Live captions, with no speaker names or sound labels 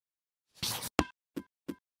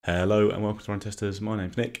Hello and welcome to Run Testers. My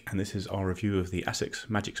name's Nick and this is our review of the Asics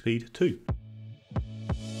Magic Speed 2.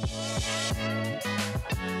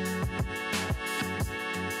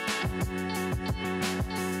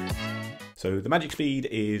 So the Magic Speed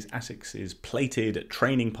is Asics' plated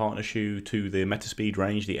training partner shoe to the Metaspeed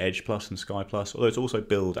range, the Edge Plus and Sky Plus, although it's also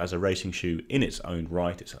billed as a racing shoe in its own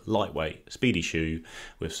right. It's a lightweight, speedy shoe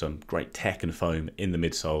with some great tech and foam in the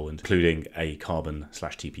midsole, including a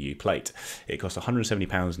carbon/TPU plate. It costs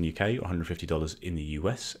 £170 in the UK or $150 in the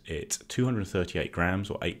US. It's 238 grams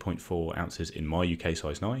or 8.4 ounces in my UK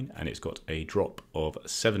size 9, and it's got a drop of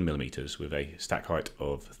 7mm with a stack height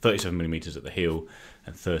of 37mm at the heel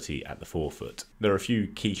and 30 at the forefoot. There are a few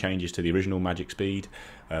key changes to the original Magic Speed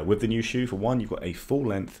with the new shoe. For one, you've got a full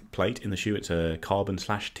length plate in the shoe. It's a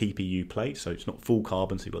carbon/TPU plate, so it's not full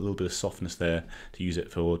carbon, so you've got a little bit of softness there to use it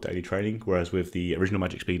for daily training, whereas with the original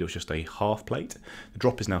Magic Speed it was just a half plate. The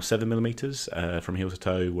drop is now 7mm from heel to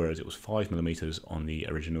toe, whereas it was 5mm on the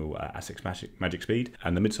original Asics Magic Speed.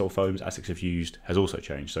 And the midsole foams Asics have used has also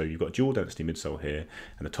changed, so you've got dual density midsole here,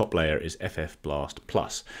 and the top layer is FF Blast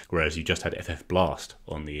Plus, whereas you just had FF Blast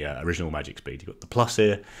on the original Magic Speed. You've got the Plus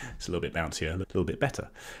here, it's a little bit bouncier, a little bit better.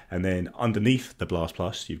 And then underneath the Blast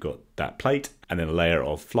Plus, you've got that plate and then a layer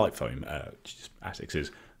of flight foam, which is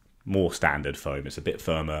Asics' more standard foam. It's a bit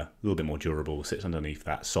firmer, a little bit more durable, sits underneath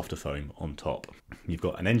that softer foam on top. You've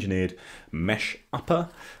got an engineered mesh upper,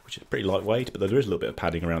 which is pretty lightweight, but there is a little bit of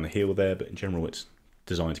padding around the heel there, but in general it's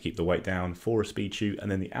designed to keep the weight down for a speed shoe.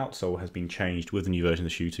 And then the outsole has been changed with the new version of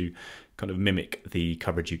the shoe to kind of mimic the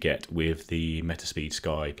coverage you get with the Metaspeed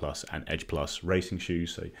Sky Plus and Edge Plus racing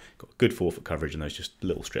shoes. So you've got good forefoot coverage and those just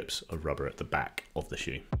little strips of rubber at the back of the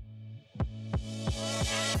shoe.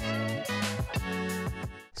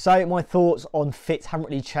 So my thoughts on fit haven't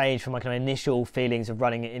really changed from my kind of initial feelings of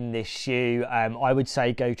running in this shoe. I would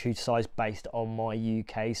say go true to size based on my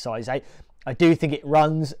UK size 8. I do think it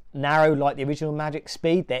runs narrow like the original Magic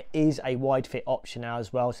Speed. There is a wide fit option now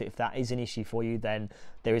as well, so if that is an issue for you, then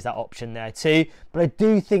there is that option there too. But I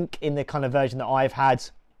do think in the kind of version that I've had,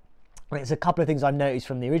 there's a couple of things I've noticed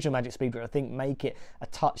from the original Magic Speed that I think make it a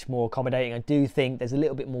touch more accommodating. I do think there's a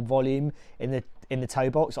little bit more volume in the toe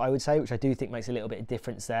box, I would say, which I do think makes a little bit of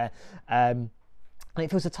difference there. And it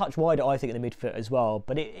feels a touch wider, I think, in the midfoot as well.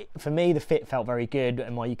 But for me, the fit felt very good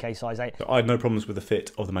in my UK size 8. So I had no problems with the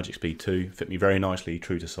fit of the Magic Speed 2. Fit me very nicely,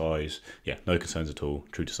 true to size. Yeah, no concerns at all,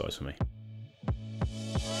 true to size for me.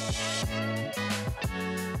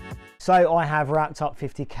 So I have racked up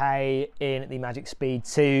 50k in the Magic Speed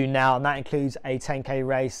 2 now, and that includes a 10k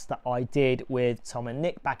race that I did with Tom and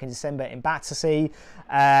Nick back in December in Battersea.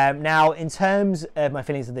 Now, in terms of my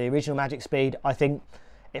feelings of the original Magic Speed, I think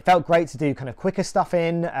it felt great to do kind of quicker stuff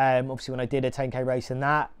in. Obviously, when I did a 10k race in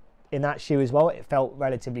that shoe as well, it felt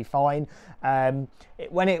relatively fine.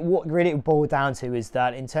 What really it boiled down to is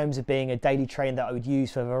that in terms of being a daily train that I would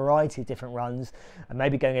use for a variety of different runs and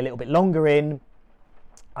maybe going a little bit longer in,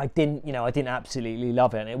 I didn't absolutely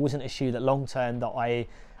love it. And it wasn't a shoe that long term that I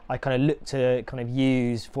kind of looked to kind of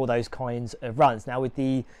use for those kinds of runs. Now with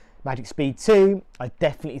the Magic Speed 2, I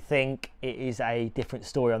definitely think it is a different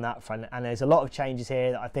story on that front, and there's a lot of changes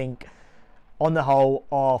here that I think on the whole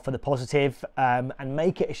are for the positive, and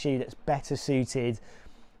make it a shoe that's better suited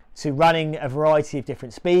to running a variety of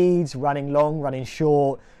different speeds, running long, running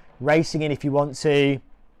short, racing in if you want to.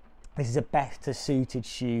 This is a better suited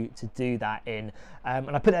shoe to do that in.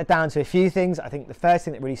 And I put that down to a few things. I think the first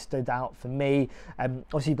thing that really stood out for me,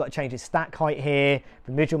 obviously you've got to change the stack height here,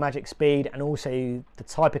 the original Magic Speed, and also the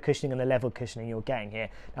type of cushioning and the level of cushioning you're getting here.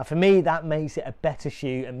 Now for me, that makes it a better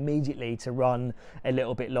shoe immediately to run a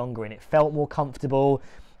little bit longer in. It felt more comfortable.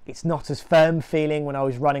 It's not as firm feeling when I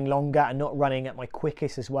was running longer and not running at my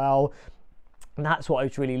quickest as well. And that's what I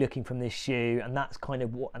was really looking from this shoe, and that's kind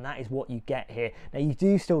of that is what you get here. Now you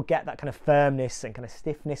do still get that kind of firmness and kind of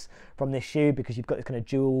stiffness from this shoe because you've got this kind of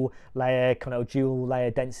dual layer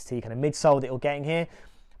density kind of midsole that you're getting here.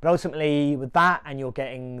 But ultimately with that, and you're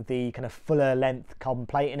getting the kind of fuller length carbon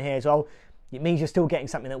plate in here as well, it means you're still getting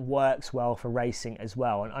something that works well for racing as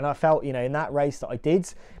well. And I felt, in that race that I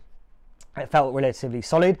did, it felt relatively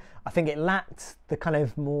solid. I think it lacked the kind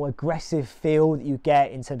of more aggressive feel that you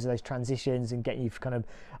get in terms of those transitions and getting you kind of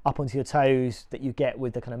up onto your toes that you get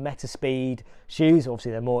with the kind of Metaspeed shoes.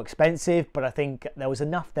 Obviously they're more expensive, but I think there was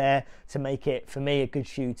enough there to make it, for me, a good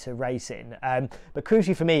shoe to race in. But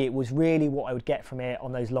crucially for me, it was really what I would get from it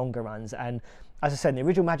on those longer runs. And as I said, in the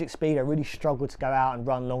original Magic Speed, I really struggled to go out and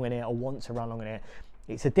run long in it or want to run long in it.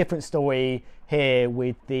 It's a different story here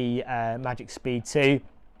with the Magic Speed 2.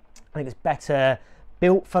 I think it's better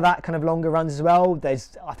built for that kind of longer runs as well.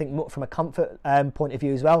 There's, I think, more from a comfort point of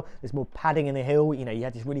view as well. There's more padding in the heel. You know, you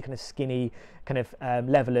had this really kind of skinny kind of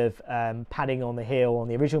level of padding on the heel on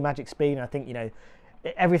the original Magic Speed. And I think, you know,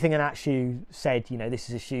 everything in that shoe said, you know, this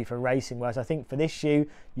is a shoe for racing. Whereas I think for this shoe,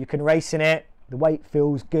 you can race in it. The weight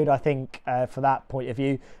feels good, I think, for that point of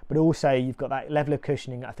view. But also, you've got that level of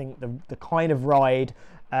cushioning. I think the kind of ride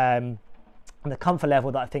and the comfort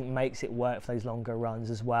level that I think makes it work for those longer runs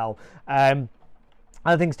as well.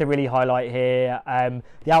 Other things to really highlight here,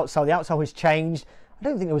 the outsole has changed. I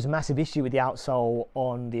don't think there was a massive issue with the outsole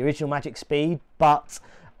on the original Magic Speed, but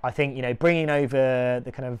I think, you know, bringing over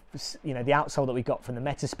the kind of, you know, the outsole that we got from the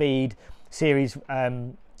Metaspeed series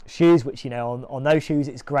shoes, which, you know, on those shoes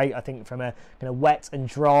it's great, I think, from a kind of wet and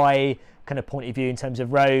dry kind of point of view in terms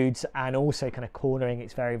of roads, and also kind of cornering,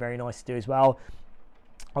 it's very, very nice to do as well.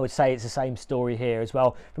 I would say it's the same story here as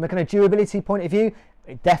well. From a kind of durability point of view,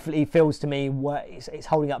 it definitely feels to me it's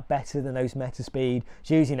holding up better than those Metaspeed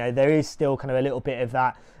shoes. You know, there is still kind of a little bit of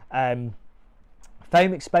that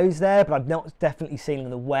foam exposed there, but I'm not definitely seeing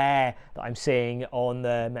the wear that I'm seeing on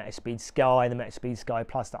the Metaspeed Sky and the Metaspeed Sky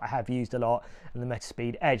Plus that I have used a lot, and the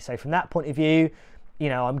Metaspeed Edge. So from that point of view, you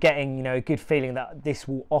know, I'm getting, you know, a good feeling that this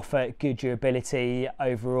will offer good durability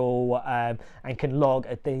overall, and can log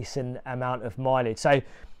a decent amount of mileage. So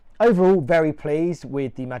overall, very pleased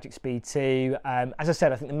with the Magic Speed 2. As I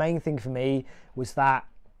said, I think the main thing for me was that,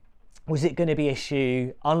 was it going to be a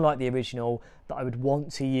shoe, unlike the original, that I would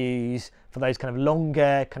want to use for those kind of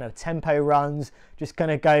longer kind of tempo runs, just kind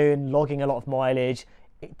of going logging a lot of mileage?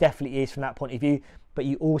 It definitely is from that point of view, but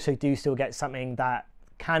you also do still get something that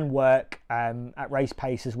can work at race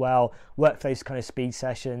pace as well, work for those kind of speed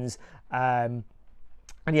sessions. And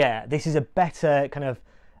yeah, this is a better kind of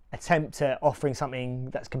attempt at offering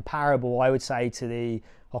something that's comparable, I would say, to the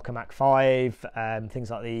Hoka Mach 5,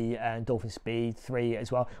 things like the Endorphin Speed 3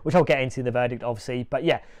 as well, which I'll get into the verdict, obviously. But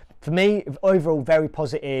yeah, for me, overall, very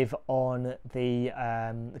positive on the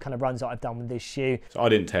kind of runs that I've done with this shoe. So I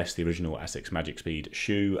didn't test the original Asics Magic Speed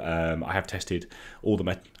shoe. I have tested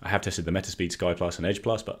I have tested the Metaspeed Sky Plus and Edge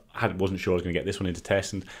Plus, but I wasn't sure I was going to get this one into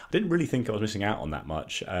test, and I didn't really think I was missing out on that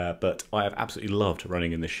much. But I have absolutely loved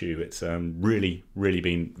running in this shoe. It's really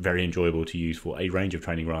been very enjoyable to use for a range of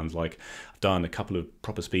training runs. Like, I've done a couple of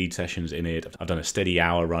proper speed sessions in it. I've done a steady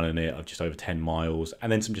hour run in it of just over 10 miles,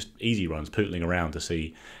 and then some just easy runs, pootling around to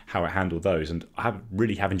see how it handled those. And I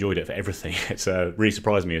really have enjoyed it for everything. It's really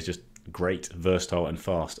surprised me. It's just great, versatile and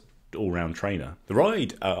fast all-round trainer. The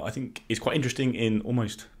ride, I think, is quite interesting in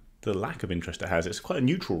almost the lack of interest it has. It's quite a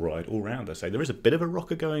neutral ride all round, I say. There is a bit of a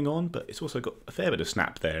rocker going on, but it's also got a fair bit of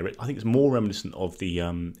snap there. I think it's more reminiscent of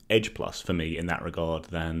the Edge Plus for me in that regard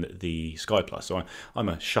than the Sky Plus. So I'm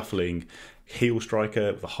a shuffling heel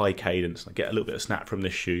striker with a high cadence. I get a little bit of snap from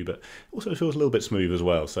this shoe, but also feels a little bit smooth as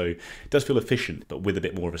well. So it does feel efficient, but with a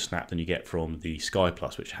bit more of a snap than you get from the Sky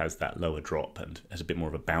Plus, which has that lower drop and has a bit more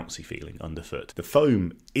of a bouncy feeling underfoot. The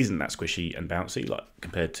foam isn't that squishy and bouncy, like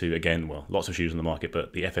compared to, again, well, lots of shoes on the market,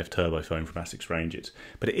 but the FF Turbo foam from Asics range,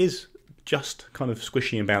 but it is just kind of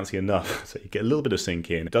squishy and bouncy enough, so you get a little bit of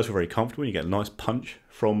sink in. It does feel very comfortable. You get a nice punch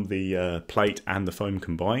from the plate and the foam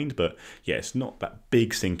combined, but yeah, it's not that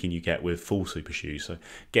big sinking you get with full super shoes. So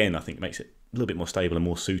again, I think it makes it a little bit more stable and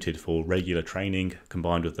more suited for regular training,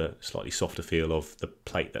 combined with the slightly softer feel of the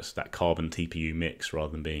plate that's that carbon TPU mix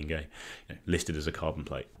rather than being listed as a carbon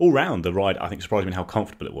plate. All round, the ride, I think, surprised me in how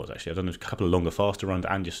comfortable it was, actually. I've done a couple of longer, faster runs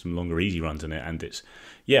and just some longer, easy runs in it, and it's,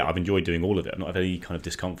 yeah, I've enjoyed doing all of it. I've not had any kind of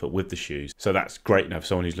discomfort with the shoes. So that's great now for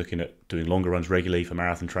someone who's looking at doing longer runs regularly for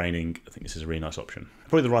marathon training. I think this is a really nice option.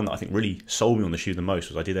 Probably the run that I think really sold me on the shoe the most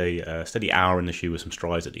was I did a steady hour in the shoe with some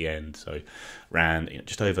strides at the end. So ran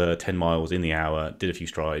just over 10 miles in the hour, did a few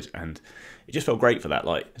strides, and it just felt great for that.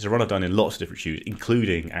 Like, it's a run I've done in lots of different shoes,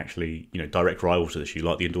 including actually, direct rivals to the shoe,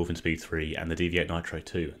 like the Endorphin Speed 3 and the Deviate Nitro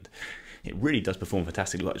 2. And it really does perform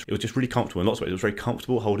fantastically. Like, it was just really comfortable in lots of ways. It was very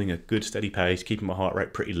comfortable holding a good steady pace, keeping my heart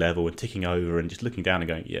rate pretty level and ticking over, and just looking down and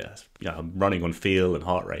going, yeah, I'm running on feel and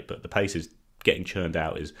heart rate, but the pace is getting churned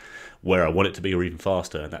out is where I want it to be, or even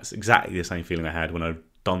faster. And that's exactly the same feeling I had when I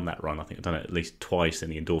done that run. I think I've done it at least twice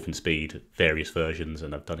in the Endorphin Speed, various versions,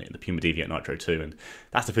 and I've done it in the Puma Deviate Nitro 2, and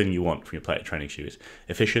that's the feeling you want from your plated training shoe. It's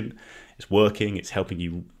efficient, it's working, it's helping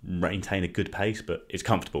you maintain a good pace, but it's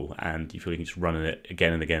comfortable, and you feel like you can just run in it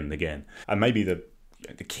again and again and again. And maybe the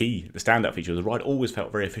the standout feature of the ride always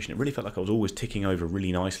felt very efficient. It really felt like I was always ticking over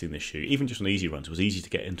really nicely in this shoe. Even just on easy runs, it was easy to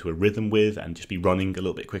get into a rhythm with and just be running a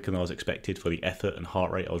little bit quicker than I was expected for the effort and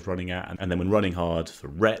heart rate I was running at. And then when running hard for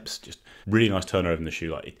reps, just really nice turnover in the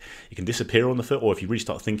shoe. Like it can disappear on the foot, or if you really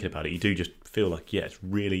start thinking about it, you do just feel like, yeah, it's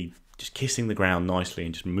really just kissing the ground nicely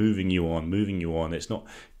and just moving you on. It's not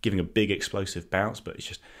giving a big explosive bounce, but it's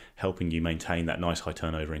just helping you maintain that nice high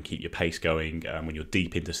turnover and keep your pace going when you're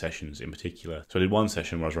deep into sessions in particular. So I did one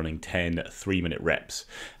session where I was running 10 3-minute reps,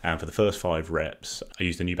 and for the first 5 reps I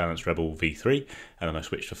used the New Balance Rebel V3, and then I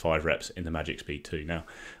switched for 5 reps in the Magic Speed 2. Now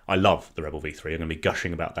I love the Rebel V3. I'm going to be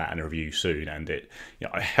gushing about that in a review soon, and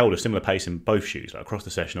I held a similar pace in both shoes. Like across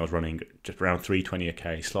the session I was running just around 320 a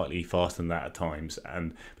k, slightly faster than that at times,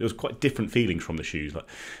 and it was quite different feelings from the shoes. Like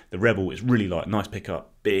the Rebel is really light, nice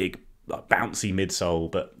pickup, big, like bouncy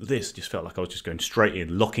midsole, but this just felt like I was just going straight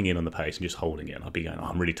in, locking in on the pace and just holding it. And I'd be going, oh,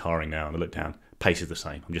 I'm really tiring now, and I look down, pace is the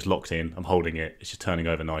same. I'm just locked in, I'm holding it, it's just turning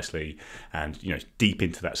over nicely, and deep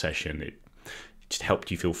into that session, it just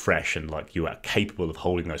helped you feel fresh and like you are capable of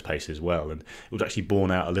holding those paces well. And it was actually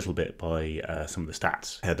borne out a little bit by some of the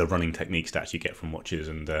stats, the running technique stats you get from watches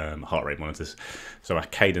and heart rate monitors. So my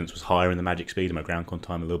cadence was higher in the Magic Speed and my ground con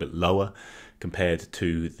time a little bit lower compared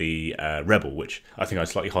to the Rebel, which I think I had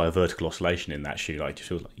slightly higher vertical oscillation in that shoe. Like it just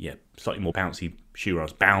feels like, yeah, slightly more bouncy shoe where I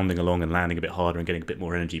was bounding along and landing a bit harder and getting a bit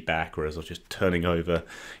more energy back, whereas I was just turning over,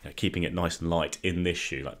 keeping it nice and light in this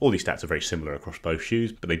shoe. Like all these stats are very similar across both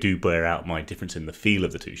shoes, but they do bear out my difference in the feel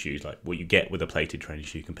of the two shoes, like what you get with a plated training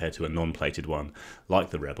shoe compared to a non-plated one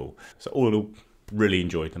like the Rebel. So all in all, really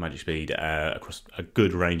enjoyed the Magic Speed across a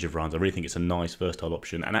good range of runs. I really think it's a nice versatile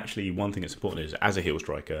option, and actually one thing that's important is as a heel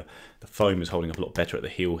striker, the foam is holding up a lot better at the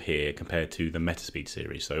heel here compared to the Metaspeed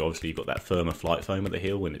series. So obviously you've got that firmer flight foam at the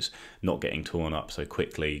heel when it's not getting torn up so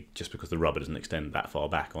quickly just because the rubber doesn't extend that far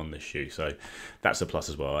back on this shoe. So that's a plus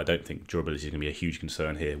as well. I don't think durability is going to be a huge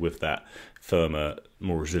concern here with that firmer,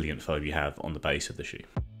 more resilient foam you have on the base of the shoe.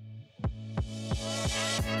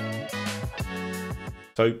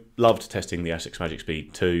 So loved testing the Asics Magic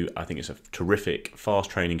Speed 2. I think it's a terrific fast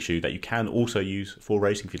training shoe that you can also use for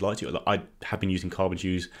racing if you'd like to. I have been using carbon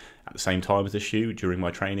shoes at the same time as this shoe during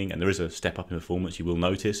my training, and there is a step up in performance you will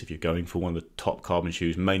notice if you're going for one of the top carbon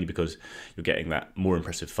shoes, mainly because you're getting that more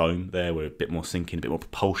impressive foam there with a bit more sinking, a bit more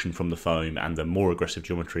propulsion from the foam, and the more aggressive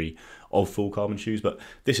geometry of full carbon shoes. But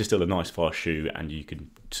this is still a nice fast shoe, and you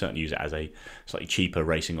can certainly use it as a slightly cheaper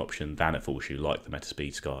racing option than a full shoe like the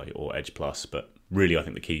Metaspeed Sky or Edge Plus. But really, I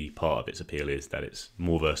think the key part of its appeal is that it's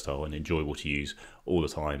more versatile and enjoyable to use all the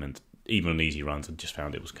time, and even on easy runs I just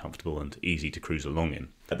found it was comfortable and easy to cruise along in.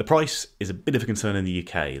 The price is a bit of a concern in the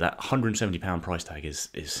UK. That £170 price tag is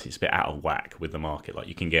a bit out of whack with the market. Like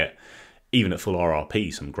you can get, even at full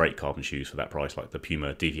RRP, some great carbon shoes for that price, like the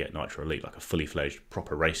Puma Deviate Nitro Elite, like a fully fledged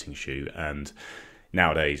proper racing shoe. And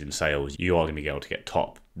nowadays in sales, you are going to be able to get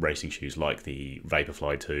top racing shoes like the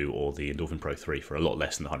Vaporfly 2 or the Endorphin Pro 3 for a lot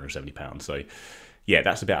less than £170. So yeah,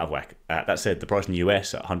 that's a bit out of whack. That said, the price in the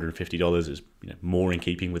US at $150 is more in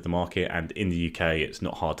keeping with the market, and in the UK it's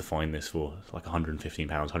not hard to find this for like £115,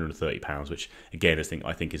 £130, which again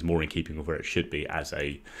I think is more in keeping with where it should be as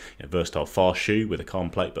a versatile fast shoe with a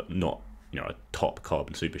carbon plate, but not a top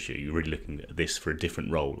carbon super shoe. You're really looking at this for a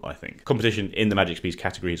different role, I think. Competition in the Magic Speeds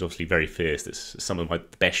category is obviously very fierce. Some of the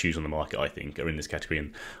best shoes on the market, I think, are in this category,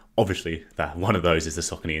 and obviously one of those is the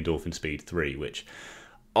Saucony Endorphin Speed 3, which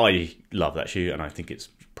I love that shoe, and I think it's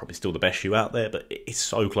probably still the best shoe out there, but it's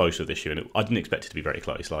so close with this shoe, and I didn't expect it to be very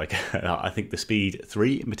close. Like I think the Speed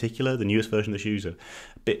 3 in particular, the newest version of the shoes, are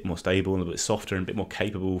a bit more stable and a bit softer and a bit more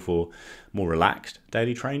capable for more relaxed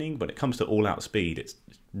daily training. But when it comes to all-out speed, it's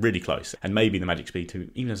really close, and maybe the Magic Speed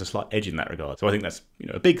 2 even has a slight edge in that regard. So I think that's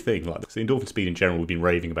a big thing. Like the Endorphin Speed in general, we've been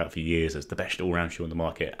raving about for years as the best all-round shoe on the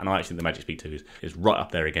market, and I actually think the Magic Speed 2 is right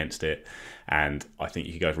up there against it. And I think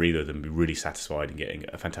you could go for either of them and be really satisfied in getting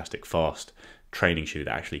a fantastic fast training shoe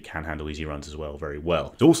that actually can handle easy runs as well very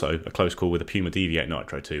well. It's also a close call with the Puma Deviate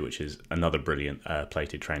Nitro 2, which is another brilliant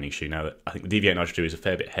plated training shoe. Now, I think the Deviate Nitro 2 is a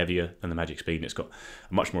fair bit heavier than the Magic Speed, and it's got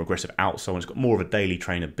a much more aggressive outsole, and it's got more of a daily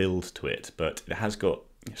trainer build to it, but it has got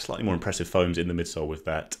slightly more impressive foams in the midsole with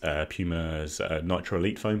that Puma's Nitro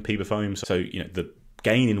Elite foam, Puma foam. So the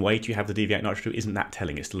gain in weight you have the Deviate Nitro 2 isn't that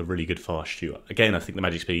telling. It's still a really good fast shoe. Again, I think the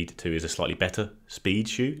Magic Speed 2 is a slightly better speed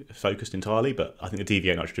shoe, focused entirely, but I think the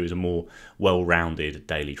Deviate Nitro 2 is a more well-rounded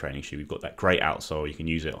daily training shoe. We've got that great outsole. You can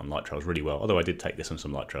use it on light trails really well, although I did take this on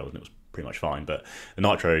some light trails and it was pretty much fine. But the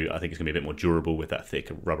Nitro, I think, is going to be a bit more durable with that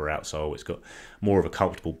thick rubber outsole. It's got more of a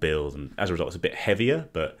comfortable build, and as a result, it's a bit heavier,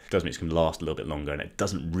 but it does mean it's going to last a little bit longer, and it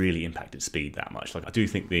doesn't really impact its speed that much. Like, I do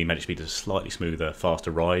think the Magic Speed is a slightly smoother,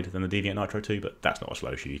 faster ride than the Deviate Nitro 2, but that's not a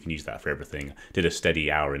slow shoe. You can use that for everything. Did a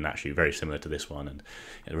steady hour in that shoe, very similar to this one, and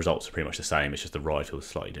the results are pretty much the same. It's just the ride feels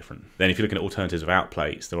slightly different. Then if you're looking at alternatives of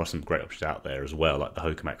outplates, there are some great options out there as well, like the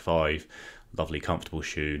Hoka Mach 5. Lovely, comfortable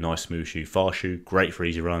shoe, nice, smooth shoe, fast shoe, great for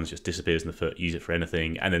easy runs, just disappears in the foot, use it for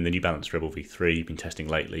anything. And then the New Balance Rebel V3, you've been testing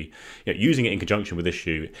lately. You know, using it in conjunction with this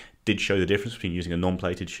shoe did show the difference between using a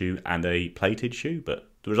non-plated shoe and a plated shoe, but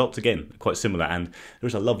the results, again, are quite similar, and there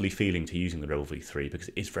is a lovely feeling to using the Rebel V3 because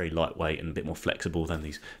it is very lightweight and a bit more flexible than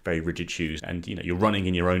these very rigid shoes, and you know, you're running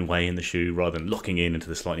in your own way in the shoe rather than locking in into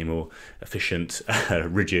the slightly more efficient,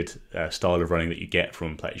 rigid style of running that you get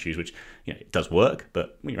from plated shoes, which, you know, it does work,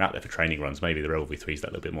 but when you're out there for training runs, maybe the Rebel V3 is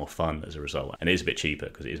that little bit more fun as a result, and it is a bit cheaper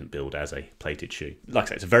because it isn't billed as a plated shoe. Like I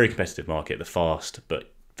say, it's a very competitive market, the fast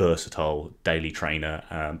but versatile daily trainer,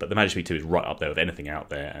 but the Magic Speed 2 is right up there with anything out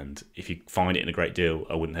there, and if you find it in a great deal,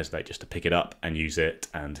 I wouldn't hesitate just to pick it up and use it.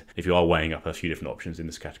 And if you are weighing up a few different options in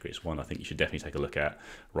this category, it's one I think you should definitely take a look at,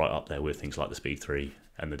 right up there with things like the Speed 3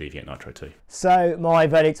 and the Deviate Nitro 2. So my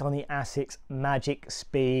verdict on the Asics Magic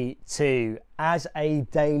Speed 2, as a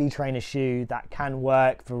daily trainer shoe that can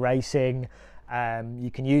work for racing, you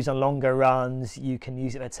can use on longer runs, you can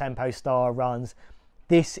use it for tempo style runs.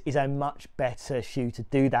 This is a much better shoe to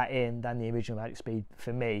do that in than the original Magic Speed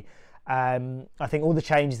for me. I think all the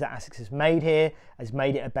changes that Asics has made here has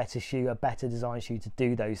made it a better shoe, a better design shoe to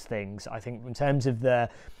do those things. I think in terms of the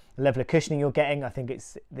level of cushioning you're getting, I think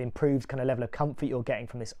it's the improved kind of level of comfort you're getting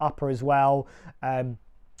from this upper as well.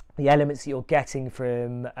 The elements that you're getting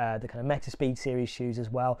from the kind of Metaspeed series shoes as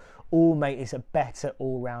well, all make this a better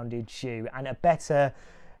all-rounded shoe and a better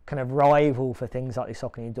kind of rival for things like the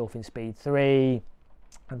Saucony Endorphin Speed 3,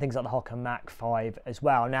 and things like the Hoka Mach 5 as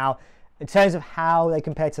well. Now, in terms of how they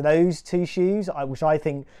compare to those two shoes, which I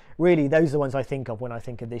think really those are the ones I think of when I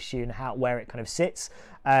think of this shoe and where it kind of sits.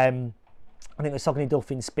 I think the Saucony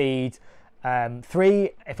Endorphin Speed 3,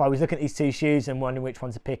 if I was looking at these two shoes and wondering which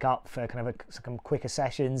one to pick up for kind of some quicker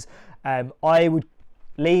sessions, I would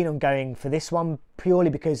lean on going for this one purely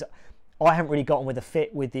because I haven't really gotten with the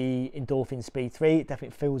fit with the Endorphin Speed 3. It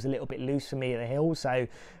definitely feels a little bit loose for me at the heel. So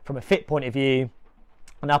from a fit point of view,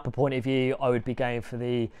 an upper point of view, I would be going for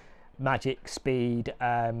the Magic Speed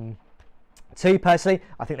 2 personally.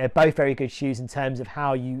 I think they're both very good shoes in terms of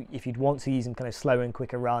how if you'd want to use them kind of slower and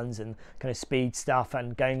quicker runs and kind of speed stuff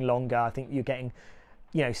and going longer, I think you're getting,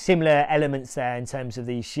 you know, similar elements there in terms of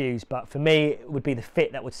these shoes. But for me, it would be the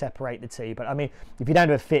fit that would separate the two. But I mean, if you don't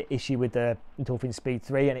have a fit issue with the Endorphin Speed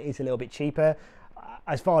 3 and it is a little bit cheaper,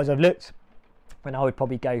 as far as I've looked, then I would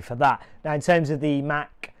probably go for that. Now, in terms of the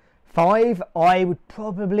Mach 5, I would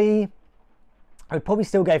probably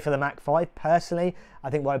still go for the Mach 5 personally. I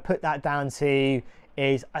think what I put that down to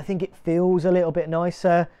is I think it feels a little bit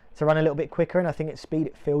nicer to run a little bit quicker, and I think at speed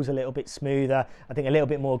it feels a little bit smoother. I think a little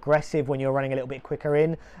bit more aggressive when you're running a little bit quicker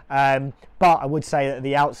in. But I would say that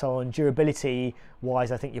the outsole and durability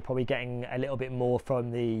wise, I think you're probably getting a little bit more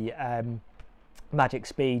from the Magic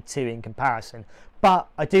Speed 2 in comparison. But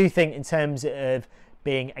I do think in terms of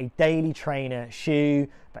being a daily trainer shoe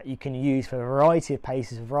that you can use for a variety of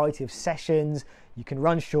paces, a variety of sessions, you can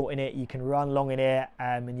run short in it, you can run long in it,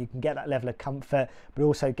 and you can get that level of comfort, but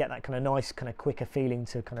also get that kind of nice, kind of quicker feeling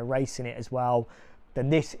to kind of race in it as well, then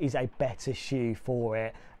this is a better shoe for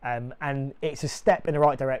it. And it's a step in the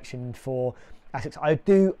right direction for Asics. I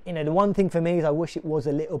do, you know, the one thing for me is I wish it was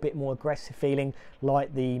a little bit more aggressive feeling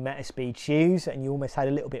like the Metaspeed shoes, and you almost had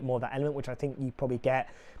a little bit more of that element, which I think you probably get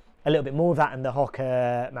a little bit more of that in the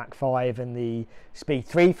Hoka Mach 5 and the Speed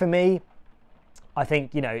 3 for me. I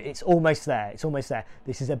think, you know, it's almost there. It's almost there.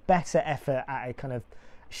 This is a better effort at a kind of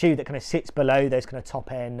shoe that kind of sits below those kind of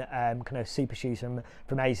top end kind of super shoes from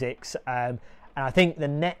Asics. And I think the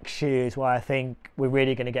next shoe is where I think we're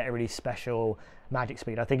really going to get a really special Magic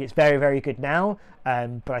Speed. I think it's very, very good now,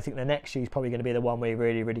 but I think the next shoe is probably going to be the one we're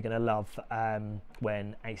really, really going to love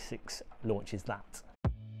when Asics launches that.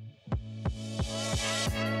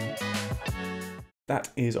 That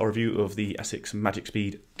is our review of the Asics Magic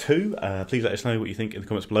Speed 2. Please let us know what you think in the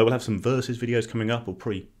comments below. We'll have some versus videos coming up. We'll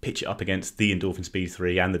probably pitch it up against the Endorphin Speed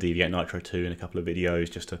 3 and the Deviate Nitro 2 in a couple of videos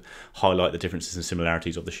just to highlight the differences and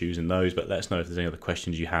similarities of the shoes in those. But let us know if there's any other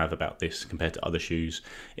questions you have about this compared to other shoes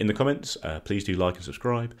in the comments. Please do like and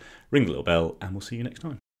subscribe, ring the little bell, and we'll see you next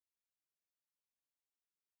time.